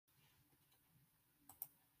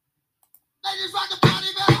I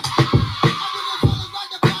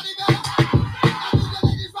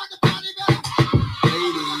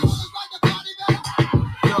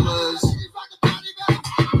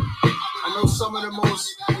know some of the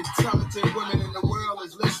most intelligent women in the world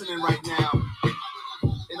is listening right now.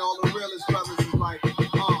 And all the realest brothers is like,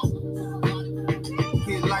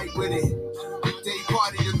 get light with it. Day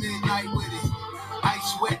party to midnight with it.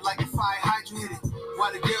 Ice wet like a fire hydrant hit it.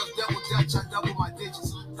 While the girls double dutch, I double my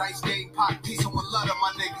digits. Dice game pop, piece on my lot of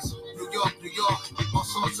my niggas. New York, all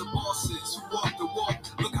sorts of bosses who walk the walk.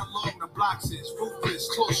 Look how long the blocks is. Ruthless,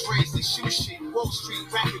 close range, they shoot shit. Wall Street,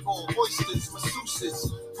 racquetball, oysters, masseuses.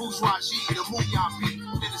 Bourgeoisie, the Muyabi.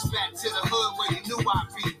 Then it's back to the hood where you knew I'd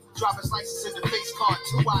be. Driver's license in the face card,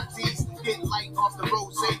 2 IDs. Getting light off the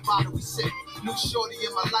rosé bottle we sip. New shorty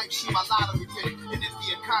in my life, she my lottery pick. And if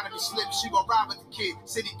the economy slips, she gon' ride with the kid.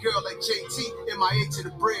 City girl like JT, MIA to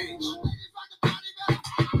the bridge.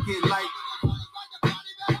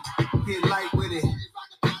 Get light with it.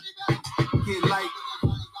 Get light.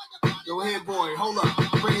 Go ahead, boy, hold up,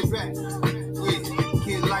 bring it back. Yeah,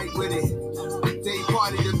 get light with it. Day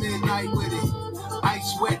party to midnight with it.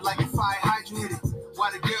 Ice wet like a fire hydrant hit it.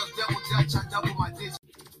 While the girls double dutch, I double my digits.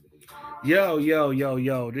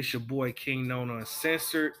 Yo, this your boy Kingknown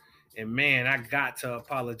Uncensored. And man, I got to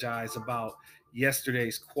apologize about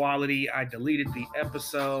yesterday's quality. I deleted the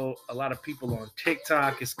episode. A lot of people on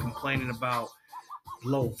TikTok is complaining about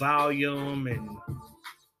low volume. And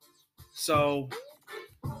so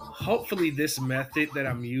hopefully this method that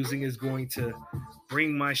I'm using is going to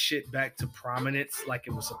bring my shit back to prominence like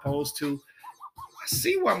it was supposed to. I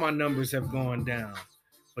see why my numbers have gone down,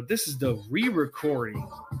 but this is the re-recording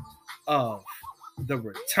of the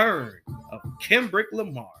return of Kembrick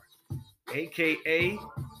Lamar, aka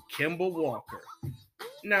Kemba Walker.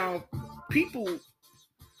 Now, people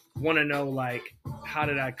want to know, like, how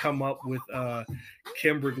did I come up with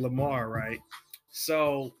Kembrick Lamar, right?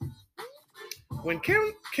 So when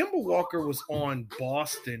Kemba Walker was on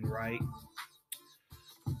Boston, right?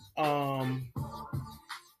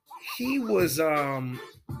 He was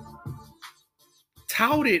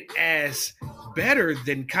touted as better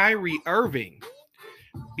than Kyrie Irving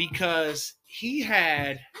because he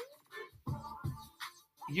had,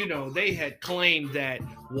 they had claimed that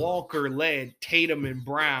Walker led Tatum and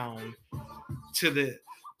Brown to the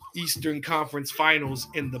Eastern Conference Finals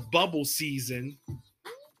in the bubble season,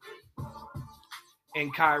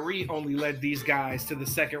 and Kyrie only led these guys to the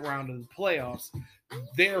second round of the playoffs.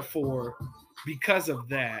 Therefore, because of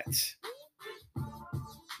that,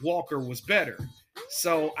 Walker was better.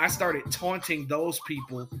 So I started taunting those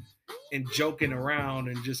people and joking around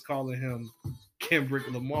and just calling him Kembrick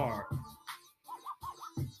Lamar.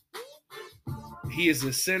 He is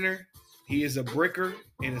a center. He is a bricker,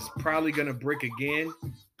 and is probably going to brick again.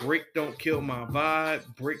 Brick don't kill my vibe.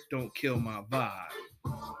 Brick don't kill my vibe.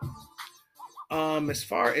 As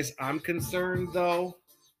far as I'm concerned, though,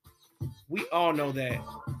 we all know that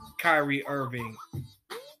Kyrie Irving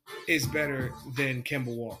is better than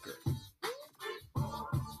Kemba Walker.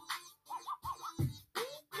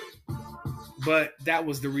 But that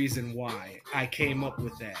was the reason why I came up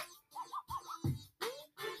with that.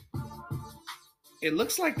 It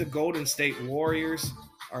looks like the Golden State Warriors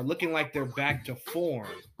are looking like they're back to form.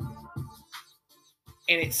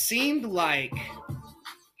 And it seemed like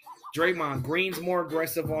Draymond Green's more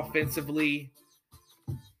aggressive offensively.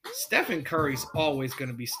 Stephen Curry's always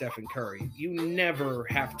going to be Stephen Curry. You never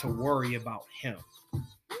have to worry about him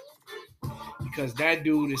because that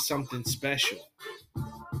dude is something special.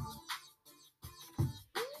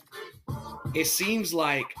 It seems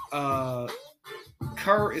like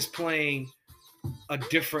Kerr is playing a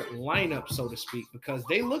different lineup, so to speak, because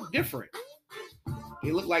they look different.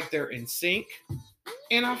 They look like they're in sync.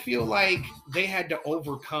 And I feel like they had to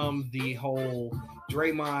overcome the whole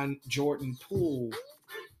Draymond Jordan Poole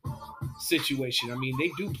situation. I mean,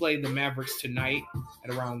 they do play the Mavericks tonight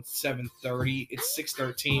at around 7:30. It's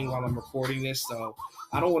 6:13 while I'm recording this, so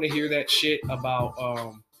I don't want to hear that shit about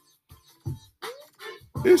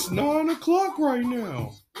it's 9 o'clock right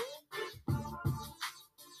now.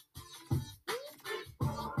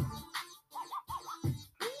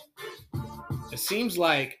 It seems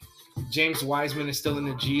like James Wiseman is still in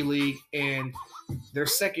the G League, and their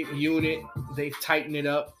second unit, they've tightened it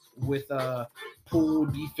up with Poole,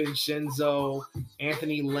 DiVincenzo,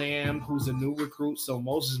 Anthony Lamb, who's a new recruit. So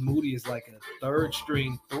Moses Moody is like a third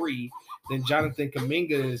string 3. Then Jonathan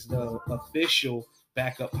Kuminga is the official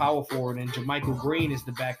backup power forward, and JaMychal Green is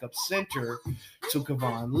the backup center to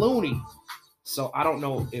Kevon Looney. So I don't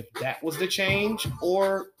know if that was the change,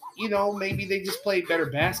 or maybe they just played better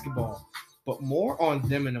basketball. But more on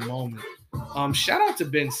them in a moment. Shout out to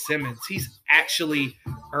Ben Simmons. He's actually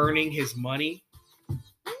earning his money.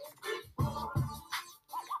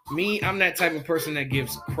 Me, I'm that type of person that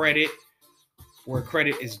gives credit where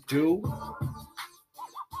credit is due.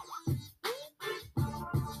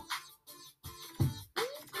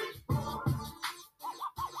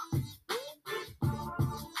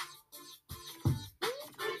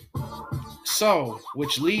 So,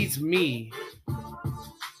 which leads me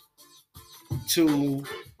to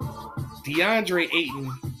DeAndre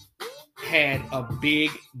Ayton had a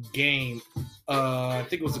big game. I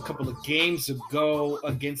think it was a couple of games ago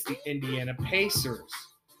against the Indiana Pacers.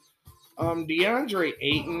 DeAndre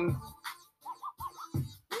Ayton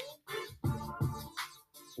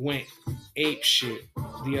went ape shit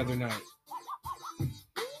the other night.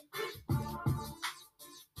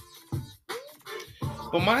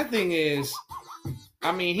 But my thing is,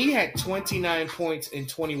 I mean, he had 29 points and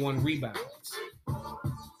 21 rebounds.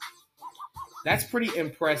 That's pretty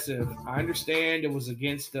impressive. I understand it was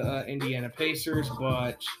against the Indiana Pacers,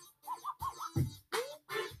 but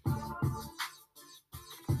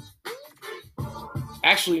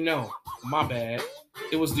actually, no, my bad.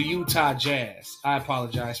 It was the Utah Jazz. I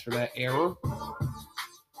apologize for that error.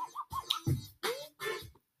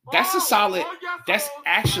 That's a solid, that's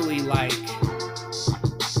actually like,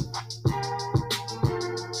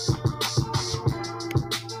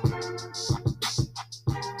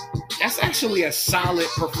 that's actually a solid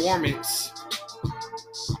performance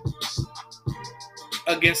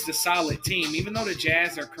against a solid team. Even though the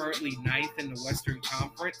Jazz are currently 9th in the Western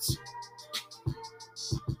Conference,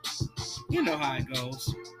 you know how it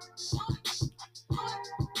goes.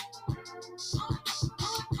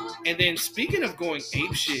 And then speaking of going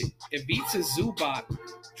apeshit, Ivica Zubac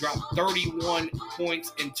dropped 31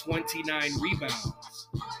 points and 29 rebounds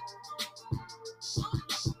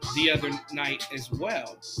the other night as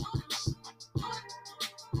well.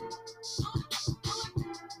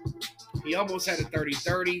 He almost had a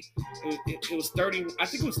 30-30. It was 30. I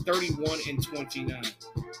think it was 31 and 29.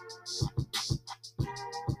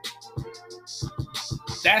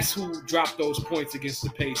 That's who dropped those points against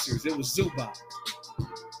the Pacers. It was Zubac.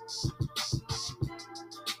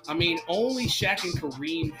 I mean, only Shaq and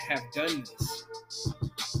Kareem have done this.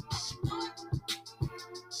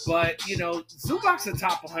 But, you know, Zubac's a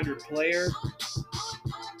top 100 player.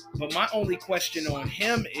 But my only question on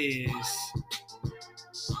him is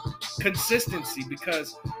consistency,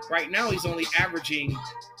 because right now he's only averaging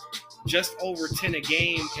just over 10 a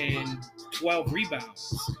game and 12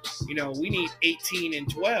 rebounds. You know, we need 18 and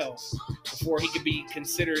 12 before he could be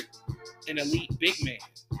considered an elite big man.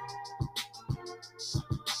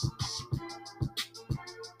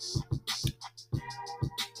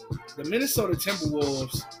 The Minnesota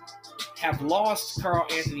Timberwolves have lost Karl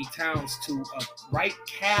Anthony Towns to a right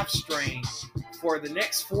calf strain for the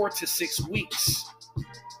next 4 to 6 weeks.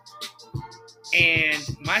 And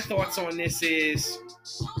my thoughts on this is,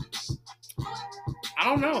 I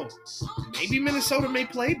don't know. Maybe Minnesota may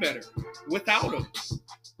play better without him.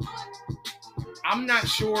 I'm not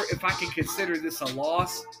sure if I can consider this a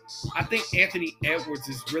loss. I think Anthony Edwards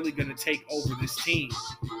is really going to take over this team.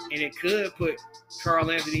 And it could put Karl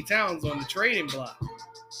Anthony Towns on the trading block.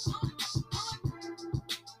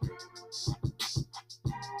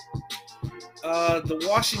 The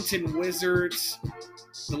Washington Wizards,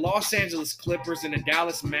 the Los Angeles Clippers, and the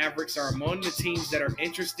Dallas Mavericks are among the teams that are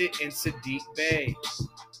interested in Saddiq Bey.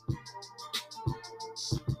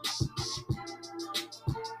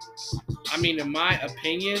 I mean, in my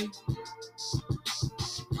opinion,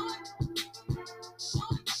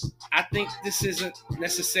 I think this isn't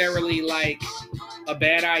necessarily like a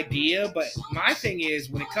bad idea, but my thing is,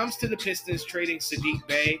 when it comes to the Pistons trading Saddiq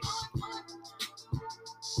Bey,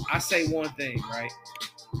 I say one thing, right?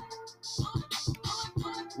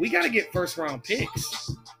 We got to get first round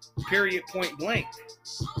picks, period, point blank.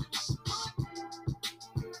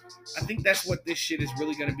 I think that's what this shit is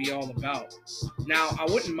really going to be all about. Now, I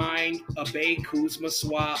wouldn't mind a Bey Kuzma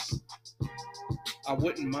swap. I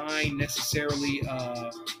wouldn't mind necessarily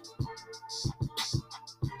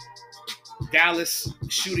Dallas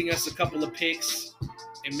shooting us a couple of picks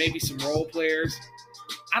and maybe some role players.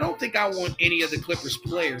 I don't think I want any of the Clippers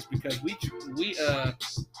players because we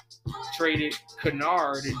traded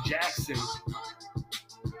Kennard and Jackson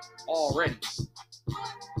already.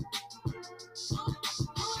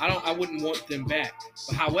 I wouldn't want them back.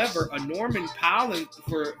 But however, a Norman Powell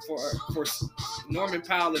for Norman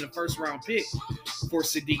Powell in a first round pick for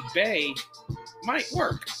Saddiq Bey might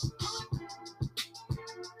work.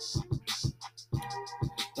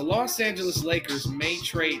 The The Los Angeles Lakers may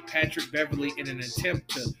trade Patrick Beverley in an attempt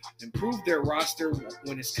to improve their roster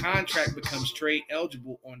when his contract becomes trade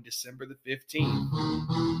eligible on December the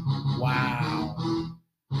 15th. Wow.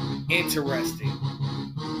 Interesting.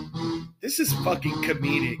 This is fucking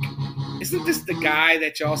comedic. Isn't this the guy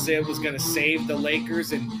that y'all said was going to save the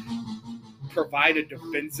Lakers and provide a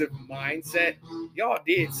defensive mindset? Y'all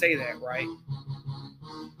did say that, right?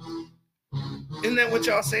 Isn't that what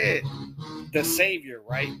y'all said? The savior,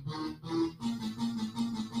 right?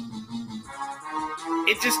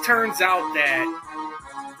 It just turns out that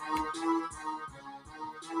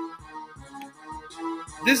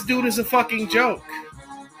this dude is a fucking joke.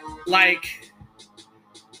 Like,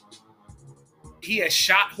 he has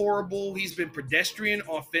shot horrible. He's been pedestrian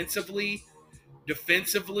offensively.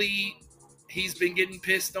 Defensively, he's been getting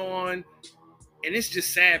pissed on. And it's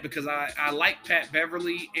just sad because I like Pat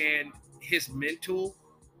Beverley and his mental.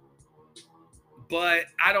 But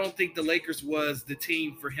I don't think the Lakers was the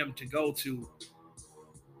team for him to go to.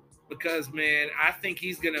 Because, man, I don't think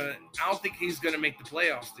he's gonna make the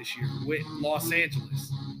playoffs this year with Los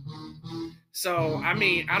Angeles. So, I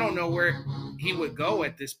mean, I don't know where he would go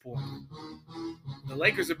at this point. The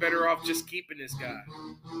Lakers are better off just keeping this guy.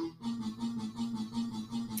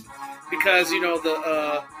 Because, you know,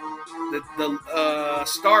 the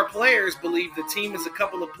star players believe the team is a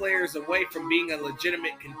couple of players away from being a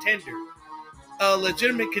legitimate contender. A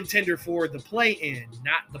legitimate contender for the play-in,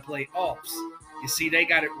 not the play-offs. You see, they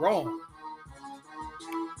got it wrong.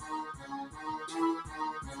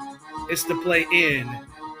 It's the play-in,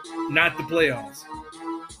 not the playoffs.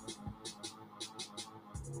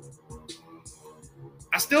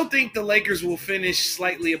 I still think the Lakers will finish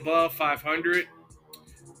slightly above 500,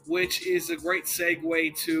 which is a great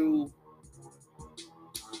segue to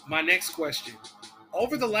my next question.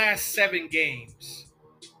 Over the last 7 games,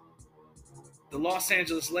 the Los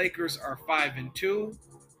Angeles Lakers are 5-2.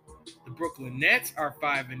 The Brooklyn Nets are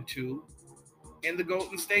 5-2, and the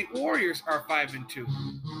Golden State Warriors are 5-2.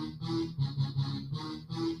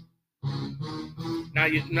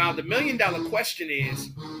 Now the $1 million question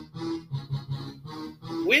is,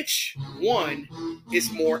 which one is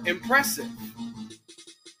more impressive?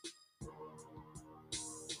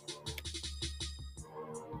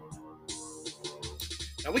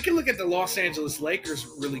 Now we can look at the Los Angeles Lakers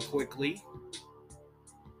really quickly.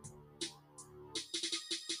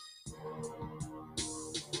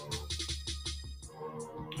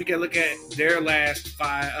 We can look at their last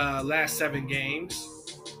 7 games.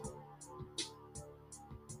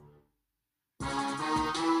 1,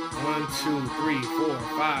 2, 3, 4,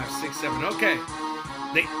 5, 6, 7. Okay.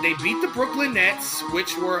 They beat the Brooklyn Nets,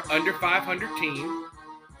 which were under 500 team.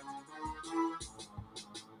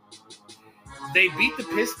 They beat the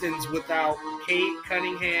Pistons without Kate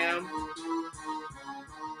Cunningham,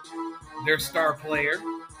 their star player.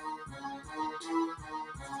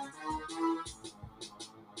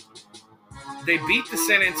 They beat the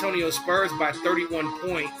San Antonio Spurs by 31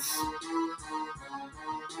 points,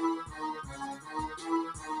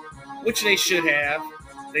 which they should have.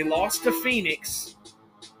 They lost to Phoenix,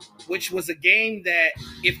 which was a game that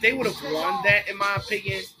if they would have won that, in my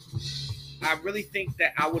opinion, I really think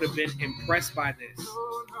that I would have been impressed by this.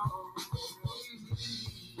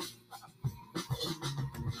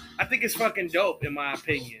 I think it's fucking dope, in my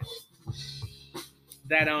opinion,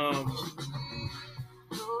 that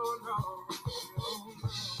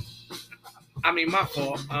I mean, my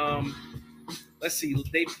fault. Let's see.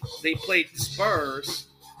 They played the Spurs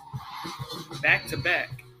back to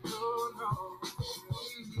back.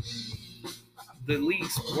 The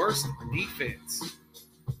league's worst defense.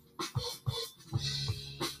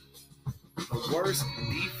 The worst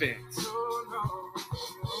defense.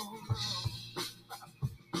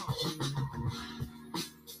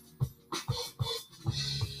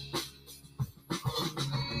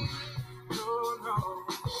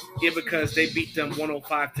 Yeah, because they beat them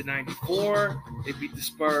 105-94. They beat the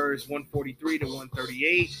Spurs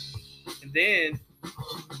 143-138. And then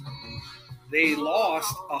they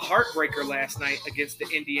lost a heartbreaker last night against the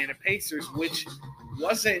Indiana Pacers, which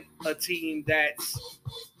wasn't a team that's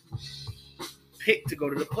picked to go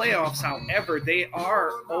to the playoffs. However, they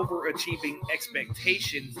are overachieving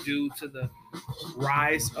expectations due to the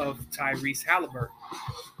rise of Tyrese Halliburton.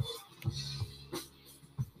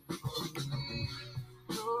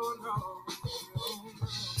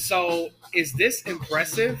 So, is this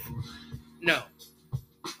impressive? No,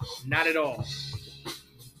 not at all.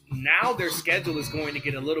 Now their schedule is going to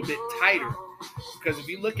get a little bit tighter because if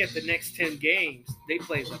you look at the next 10 games, they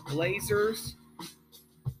play the Blazers,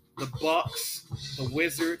 the Bucks, the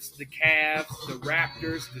Wizards, the Cavs, the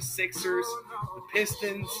Raptors, the Sixers, the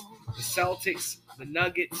Pistons, the Celtics, the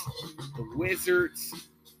Nuggets, the Wizards,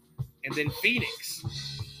 and then Phoenix.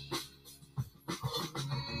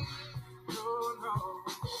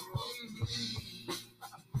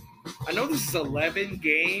 I know this is 11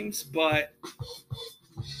 games, but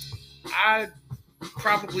I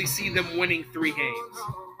probably see them winning 3 games.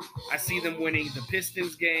 I see them winning the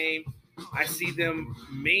Pistons game. I see them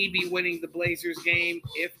maybe winning the Blazers game,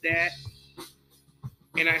 if that.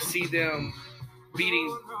 And I see them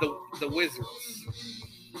beating the Wizards.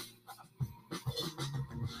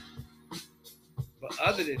 But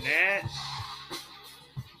other than that,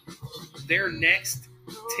 their next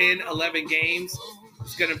 10, 11 games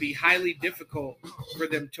is going to be highly difficult for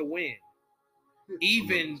them to win,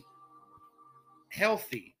 even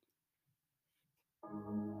healthy.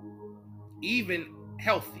 Even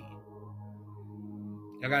healthy.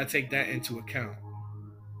 I got to take that into account.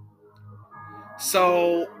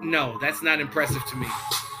 So, no, that's not impressive to me.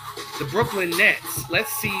 The Brooklyn Nets,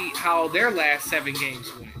 let's see how their last 7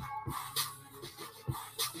 games went.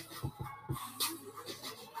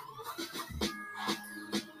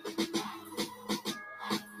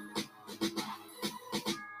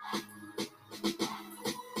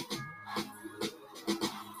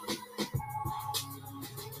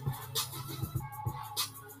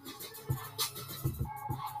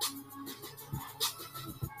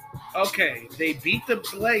 Okay, they beat the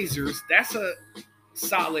Blazers. That's a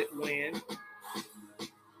solid win.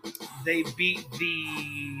 They beat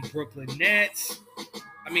the Brooklyn Nets.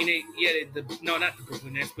 I mean, not the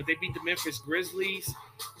Brooklyn Nets, but they beat the Memphis Grizzlies.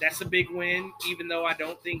 That's a big win, even though I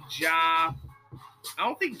don't think Ja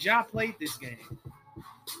played this game.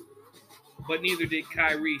 But neither did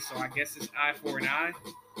Kyrie, so I guess it's eye for an eye.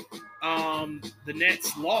 The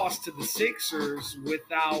Nets lost to the Sixers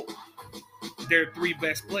without their 3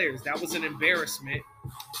 best players. That was an embarrassment.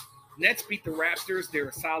 Nets beat the Raptors. They're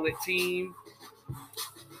a solid team.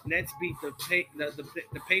 Nets beat the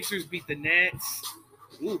Pacers. Beat the Nets.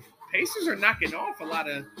 Ooh, Pacers are knocking off a lot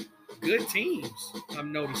of good teams,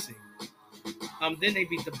 I'm noticing. Then they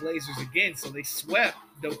beat the Blazers again, so they swept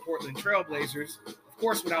the Portland Trail Blazers, of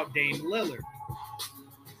course, without Dame Lillard.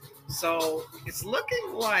 So it's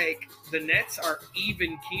looking like the Nets are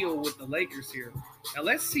even keel with the Lakers here. Now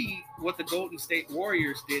let's see what the Golden State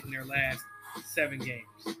Warriors did in their last 7 games.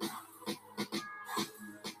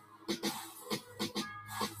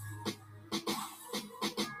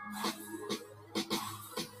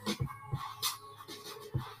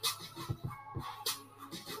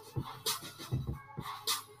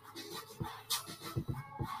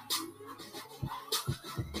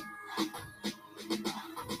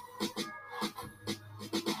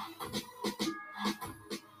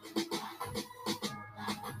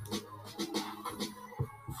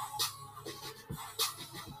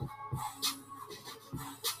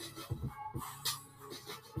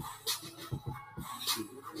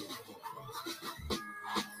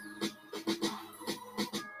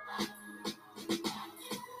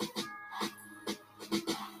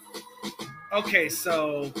 Okay,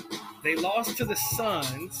 so they lost to the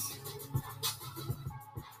Suns,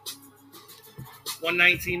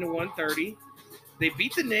 119-130. They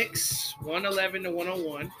beat the Knicks,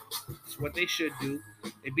 111-101. That's what they should do.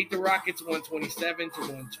 They beat the Rockets,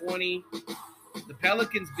 127-120. The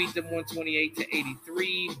Pelicans beat them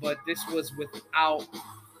 128-83, but this was without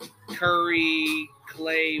Curry,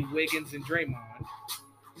 Clay, Wiggins, and Draymond.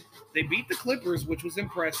 They beat the Clippers, which was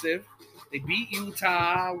impressive. They beat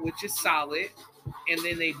Utah, which is solid, and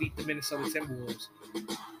then they beat the Minnesota Timberwolves.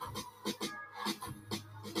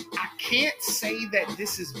 I can't say that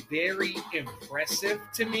this is very impressive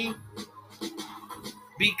to me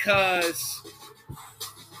because,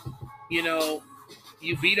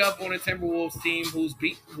 you beat up on a Timberwolves team who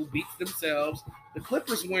beats themselves. The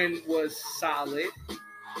Clippers win was solid.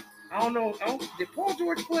 I don't know. Did Paul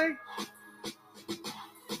George play?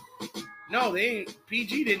 No, they ain't.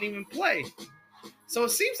 PG didn't even play. So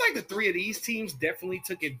it seems like the 3 of these teams definitely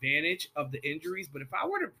took advantage of the injuries. But if I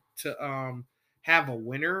were to have a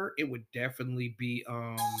winner, it would definitely be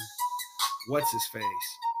what's his face?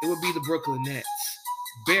 It would be the Brooklyn Nets.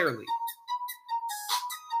 Barely.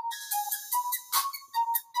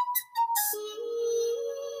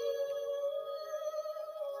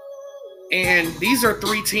 And these are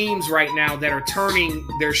 3 teams right now that are turning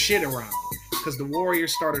their shit around. Because the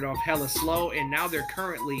Warriors started off hella slow, and now they're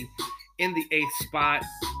currently in the 8th spot.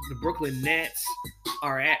 The Brooklyn Nets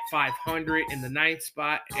are at 500 in the 9th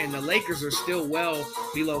spot, and the Lakers are still well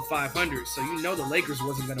below 500. So the Lakers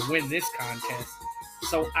wasn't going to win this contest.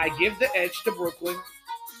 So I give the edge to Brooklyn.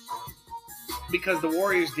 because the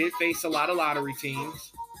Warriors did face a lot of lottery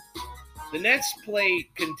teams. The Nets played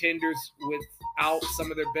contenders without some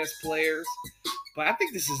of their best players, but I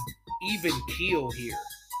think this is even keel here.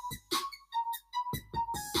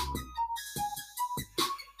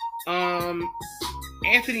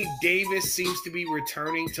 Anthony Davis seems to be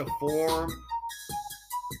returning to form,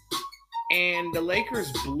 and the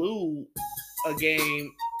Lakers blew a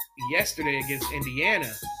game yesterday against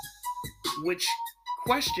Indiana, which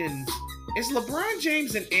questions, is LeBron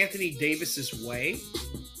James in Anthony Davis's way?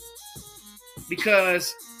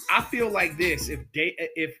 Because I feel like this: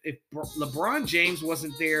 if LeBron James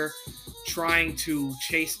wasn't there trying to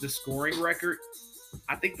chase the scoring record,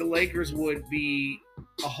 I think the Lakers would be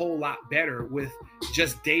a whole lot better with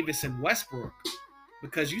just Davis and Westbrook,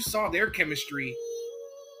 because you saw their chemistry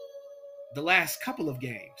the last couple of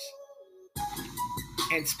games.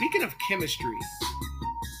 And speaking of chemistry,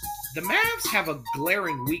 the Mavs have a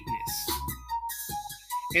glaring weakness.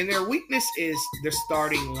 And their weakness is their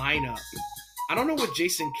starting lineup. I don't know what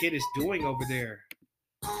Jason Kidd is doing over there.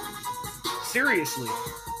 Seriously,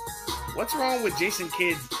 what's wrong with Jason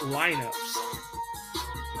Kidd's lineups?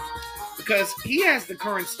 Because he has the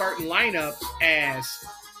current starting lineup as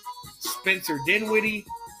Spencer Dinwiddie,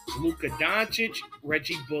 Luka Doncic,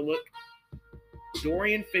 Reggie Bullock,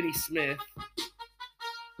 Dorian Finney-Smith,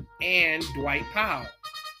 and Dwight Powell.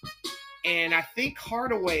 And I think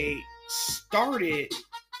Hardaway started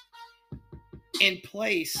in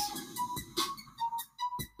place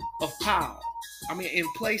of Powell. In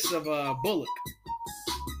place of Bullock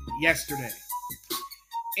yesterday.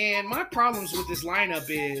 And my problems with this lineup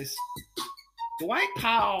is Dwight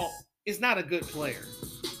Powell is not a good player.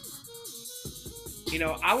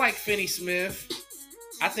 I like Finney-Smith.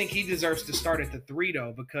 I think he deserves to start at the 3,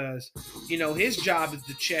 though, because, his job is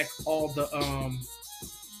to check all the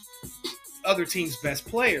other team's best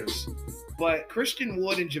players. But Christian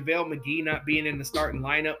Wood and JaVale McGee not being in the starting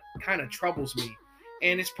lineup kind of troubles me.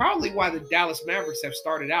 And it's probably why the Dallas Mavericks have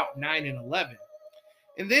started out 9-11.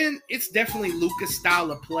 And then it's definitely Luka's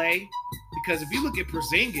style of play, because if you look at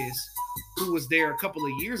Porzingis, who was there a couple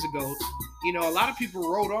of years ago, a lot of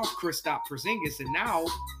people wrote off Kristaps Porzingis, and now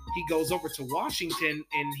he goes over to Washington,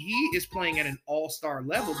 and he is playing at an all-star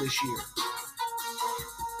level this year,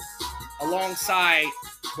 alongside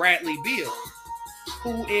Bradley Beal,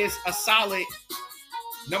 who is a solid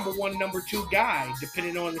number 1, number 2 guy,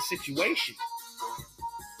 depending on the situation.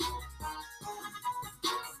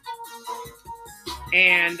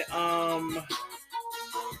 And,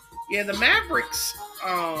 the Mavericks,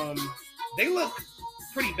 they look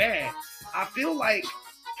pretty bad. I feel like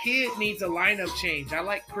Kidd needs a lineup change. I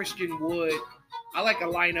like Christian Wood. I like a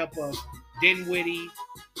lineup of Dinwiddie,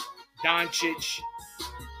 Doncic,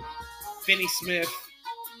 Finney-Smith,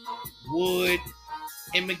 Wood,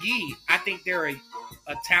 and McGee. I think they're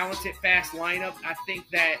a talented, fast lineup. I think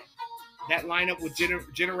that lineup would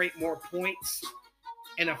generate more points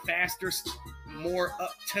and a faster, more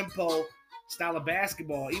up-tempo style of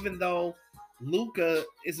basketball, even though Luka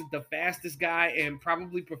isn't the fastest guy and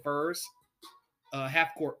probably prefers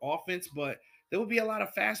half-court offense, but there would be a lot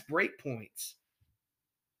of fast break points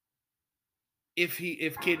if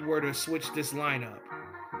Kidd were to switch this lineup.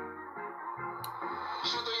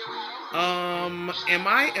 Am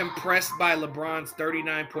I impressed by LeBron's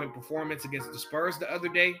 39-point performance against the Spurs the other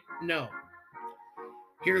day? No.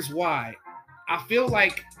 Here's why. I feel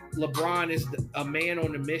like LeBron is a man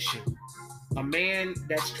on a mission, a man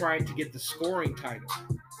that's trying to get the scoring title.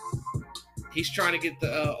 He's trying to get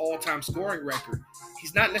the all-time scoring record.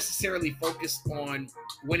 He's not necessarily focused on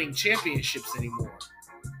winning championships anymore,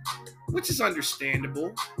 which is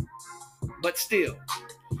understandable. But still,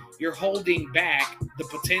 you're holding back the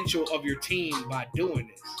potential of your team by doing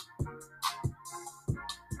this.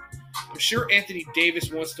 I'm sure Anthony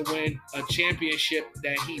Davis wants to win a championship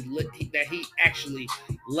that he actually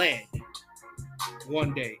led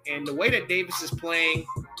one day. And the way that Davis is playing,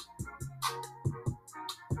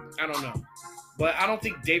 I don't know. But I don't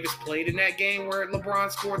think Davis played in that game where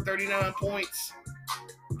LeBron scored 39 points.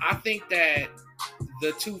 I think that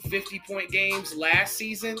the 2 50-point games last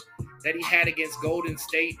season that he had against Golden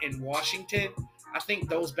State and Washington, I think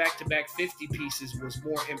those back-to-back 50 pieces was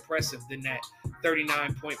more impressive than that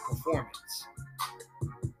 39-point performance.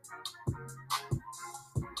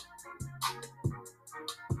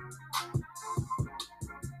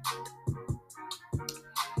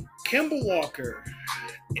 Kemba Walker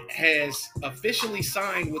has officially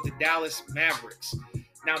signed with the Dallas Mavericks.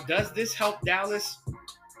 Now, does this help Dallas?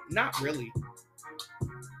 Not really.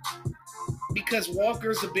 Because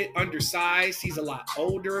Walker's a bit undersized. He's a lot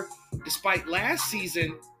older. Despite last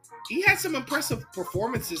season he had some impressive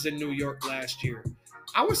performances in New York last year.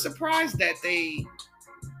 I was surprised that they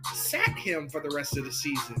sat him for the rest of the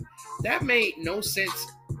season. That made no sense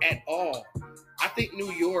at all. I think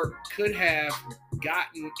New York could have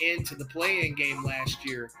gotten into the play-in game last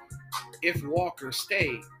year if Walker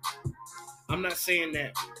stayed. I'm not saying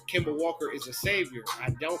that Kemba Walker is a savior. I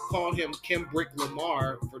don't call him Kembrick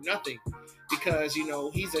Lamar for nothing because,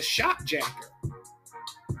 he's a shot jacker.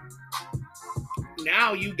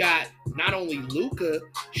 Now you got not only Luka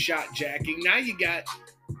shot jacking, now you got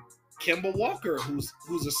Kemba Walker,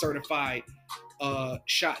 who's a certified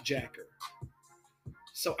shot jacker.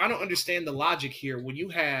 So I don't understand the logic here when you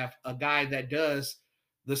have a guy that does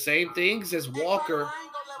the same things as Walker,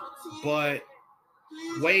 but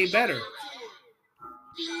way better.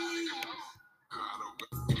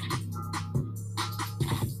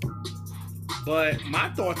 But my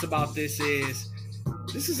thoughts about this is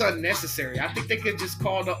unnecessary. I think they could just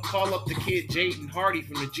call up the kid Jaden Hardy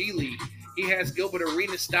from the G League. He has Gilbert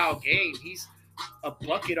Arenas style game. He's a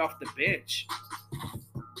bucket off the bench.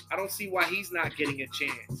 I don't see why he's not getting a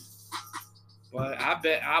chance. But I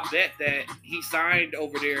bet that he signed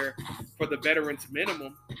over there for the veterans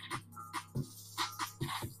minimum.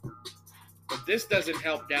 But this doesn't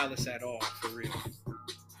help Dallas at all, for real.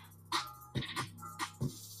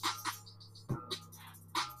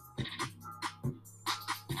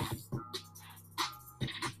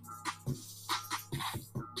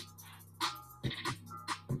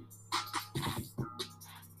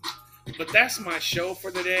 But that's my show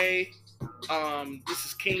for today. This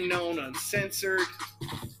is Kingknown Uncensored.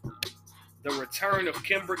 The return of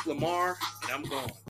Kembrick Lamar, and I'm gone.